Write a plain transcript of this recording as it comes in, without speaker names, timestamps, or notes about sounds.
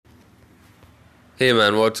Hey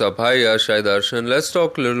man, what's up? Hi Yash, hi Darshan. Let's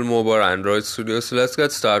talk a little more about Android Studio. So let's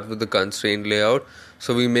get started with the constraint layout.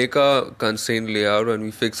 So we make a constraint layout and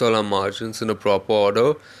we fix all our margins in a proper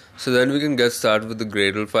order. So then we can get started with the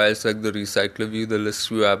Gradle files like the recycler view, the list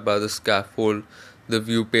view, app bar, the scaffold, the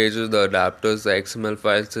view pages, the adapters, the XML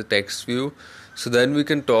files, the text view. So then we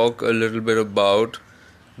can talk a little bit about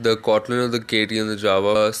the Kotlin or the KT and the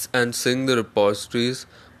Java and sync the repositories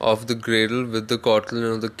of the Gradle with the Kotlin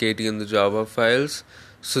or the KT and the Java files.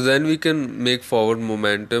 So then we can make forward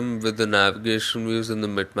momentum with the navigation views and the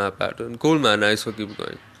bitmap pattern. Cool man, nice for keep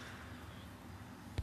going.